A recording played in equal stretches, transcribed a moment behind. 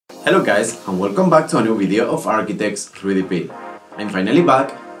Hello guys, and welcome back to a new video of Architects 3DP. I'm finally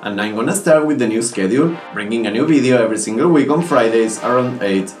back, and I'm gonna start with the new schedule, bringing a new video every single week on Fridays around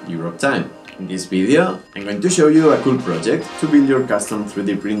 8 Europe time. In this video, I'm going to show you a cool project to build your custom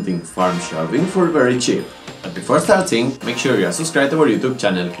 3D printing farm shelving for very cheap. But before starting, make sure you are subscribed to our YouTube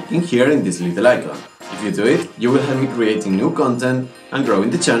channel clicking here in this little icon. If you do it, you will help me creating new content and growing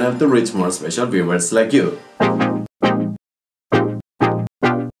the channel to reach more special viewers like you.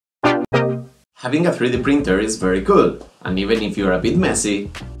 Having a 3D printer is very cool, and even if you're a bit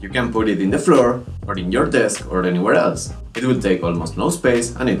messy, you can put it in the floor, or in your desk, or anywhere else. It will take almost no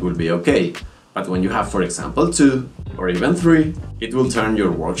space and it will be okay. But when you have, for example, 2 or even 3, it will turn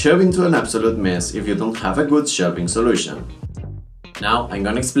your workshop into an absolute mess if you don't have a good shelving solution. Now I'm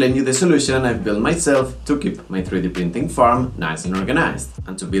gonna explain you the solution I've built myself to keep my 3D printing farm nice and organized.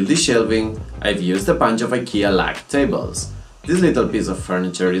 And to build this shelving, I've used a bunch of IKEA lag tables. This little piece of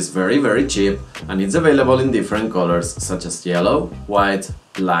furniture is very cheap, and it's available in different colors such as yellow, white,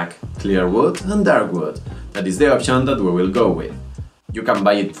 black, clear wood and dark wood. That is the option that we will go with. You can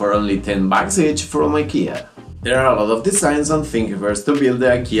buy it for only 10 bucks each from IKEA. There are a lot of designs on Thingiverse to build the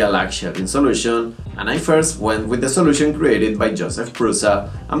IKEA lag shelving solution, and I first went with the solution created by Joseph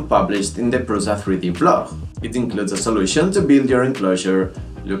Prusa and published in the Prusa 3D blog. It includes a solution to build your enclosure,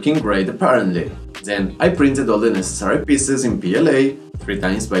 looking great apparently. Then I printed all the necessary pieces in PLA, 3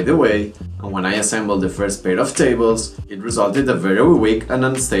 times by the way, and when I assembled the first pair of tables, it resulted a very weak and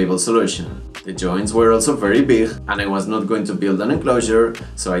unstable solution. The joints were also very big, and I was not going to build an enclosure,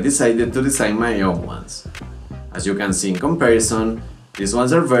 so I decided to design my own ones. As you can see in comparison, these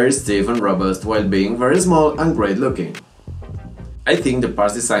ones are very stiff and robust while being very small and great looking. I think the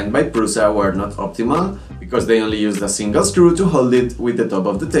parts designed by Prusa were not optimal, because they only used a single screw to hold it with the top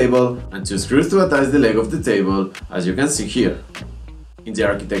of the table and 2 screws to attach the leg of the table, as you can see here. In the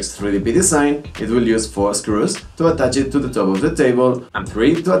Architects 3DP design, it will use 4 screws to attach it to the top of the table and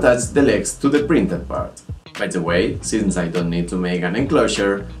 3 to attach the legs to the printed part. By the way, since I don't need to make an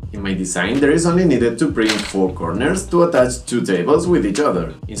enclosure, in my design there is only needed to print 4 corners to attach 2 tables with each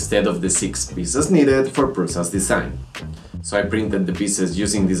other, instead of the 6 pieces needed for Prusa's design. So I printed the pieces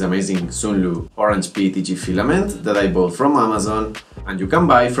using this amazing Sunlu orange PETG filament that I bought from Amazon, and you can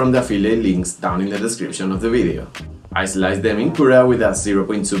buy from the affiliate links down in the description of the video. I sliced them in Cura with a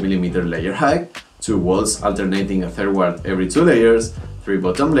 0.2mm layer height, 2 walls alternating a third wall every 2 layers, 3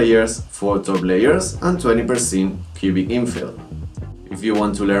 bottom layers, 4 top layers and 20% cubic infill. If you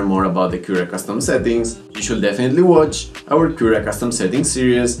want to learn more about the Cura custom settings, you should definitely watch our Cura custom settings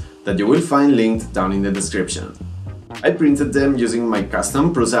series that you will find linked down in the description. I printed them using my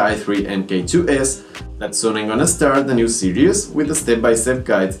custom Prusa i3 MK2S, that soon I'm gonna start a new series with a step-by-step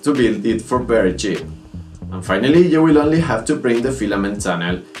guide to build it for very cheap. And finally, you will only have to print the filament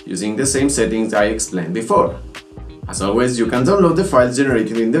tunnel using the same settings I explained before. As always, you can download the files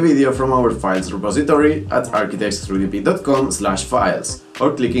generated in the video from our files repository at architects3dp.com/files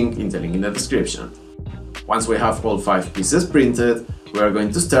or clicking in the link in the description. Once we have all 5 pieces printed, we are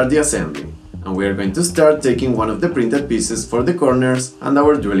going to start the assembly. And we are going to start taking one of the printed pieces for the corners and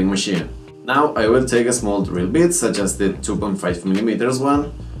our drilling machine. Now I will take a small drill bit, such as the 2.5mm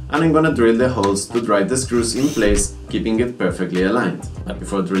one, and I'm gonna drill the holes to drive the screws in place, keeping it perfectly aligned. But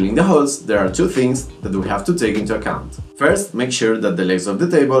before drilling the holes, there are 2 things that we have to take into account. First, make sure that the legs of the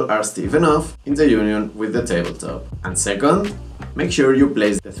table are stiff enough in the union with the tabletop. And second, make sure you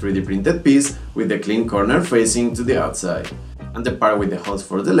place the 3D printed piece with the clean corner facing to the outside, and the part with the holes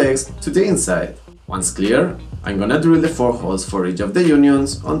for the legs to the inside. Once clear, I'm gonna drill the 4 holes for each of the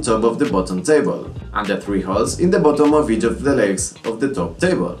unions on top of the bottom table, and the 3 holes in the bottom of each of the legs of the top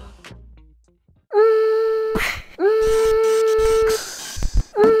table.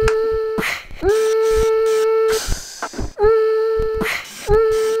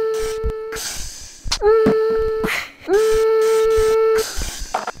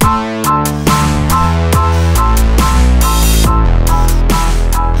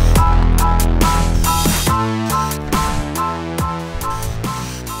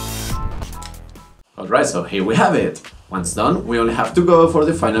 Alright, so here we have it. Once done, we only have to go for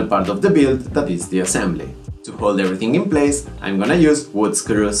the final part of the build, that is the assembly. To hold everything in place, I'm gonna use wood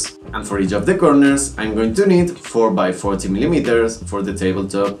screws. And for each of the corners, I'm going to need 4x40mm for the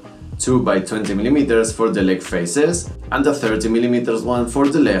tabletop, 2x20mm for the leg faces, and a 30mm one for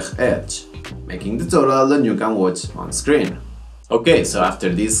the leg edge, making the total that you can watch on screen. Okay, so after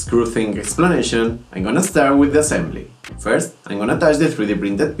this screw thing explanation, I'm gonna start with the assembly. First, I'm gonna attach the 3D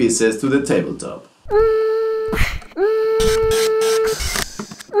printed pieces to the tabletop.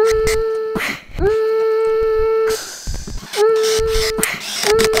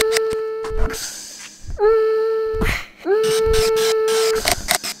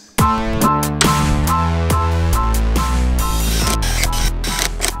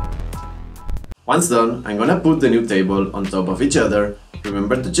 Once done, I'm gonna put the new table on top of each other.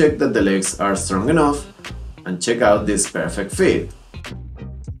 Remember to check that the legs are strong enough and check out this perfect fit.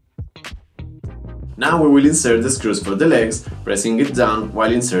 Now we will insert the screws for the legs, pressing it down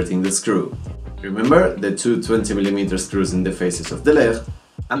while inserting the screw. Remember the two 20mm screws in the faces of the leg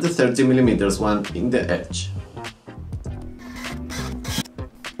and the 30mm one in the edge.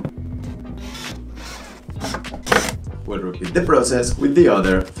 We'll repeat the process with the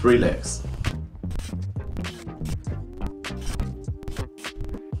other 3 legs.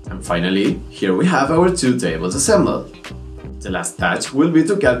 And finally, here we have our 2 tables assembled. The last touch will be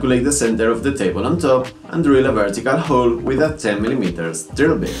to calculate the center of the table on top and drill a vertical hole with a 10mm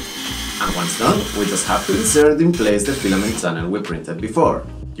drill bit. And once done, we just have to insert in place the filament tunnel we printed before.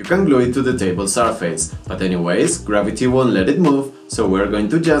 You can glue it to the table surface, but anyways, gravity won't let it move, so we're going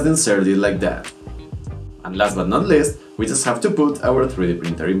to just insert it like that. And last but not least, we just have to put our 3D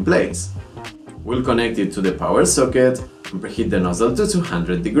printer in place. We'll connect it to the power socket and preheat the nozzle to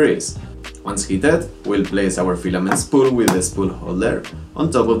 200 degrees. Once heated, we'll place our filament spool with the spool holder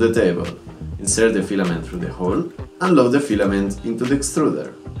on top of the table. Insert the filament through the hole and load the filament into the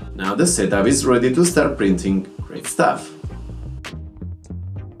extruder. Now the setup is ready to start printing great stuff.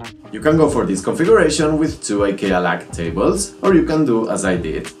 You can go for this configuration with 2 IKEA lag tables, or you can do as I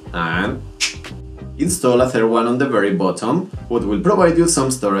did and install a third one on the very bottom, what will provide you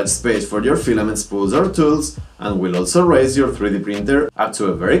some storage space for your filament spools or tools, and will also raise your 3D printer up to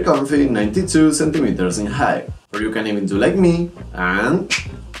a very comfy 92 cm in height. Or you can even do like me and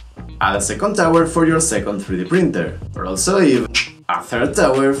add a second tower for your second 3D printer, or also even a third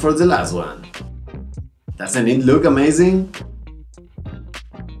tower for the last one. Doesn't it look amazing?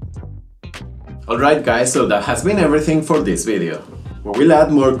 Alright guys, so that has been everything for this video. We will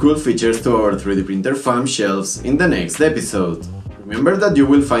add more cool features to our 3D printer farm shelves in the next episode. Remember that you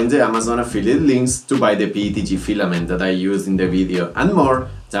will find the Amazon affiliate links to buy the PETG filament that I used in the video and more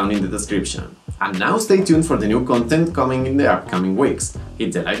down in the description. And now stay tuned for the new content coming in the upcoming weeks.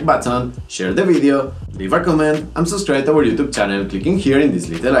 Hit the like button, share the video, leave a comment and subscribe to our YouTube channel clicking here in this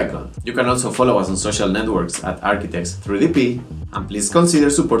little icon. You can also follow us on social networks at Architects3DP, and please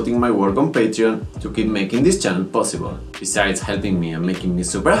consider supporting my work on Patreon to keep making this channel possible. Besides helping me and making me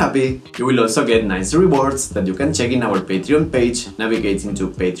super happy, you will also get nice rewards that you can check in our Patreon page navigating to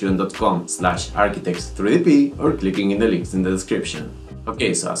patreon.com/architects3dp or clicking in the links in the description.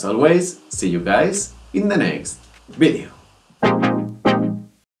 Okay, so as always, see you guys in the next video.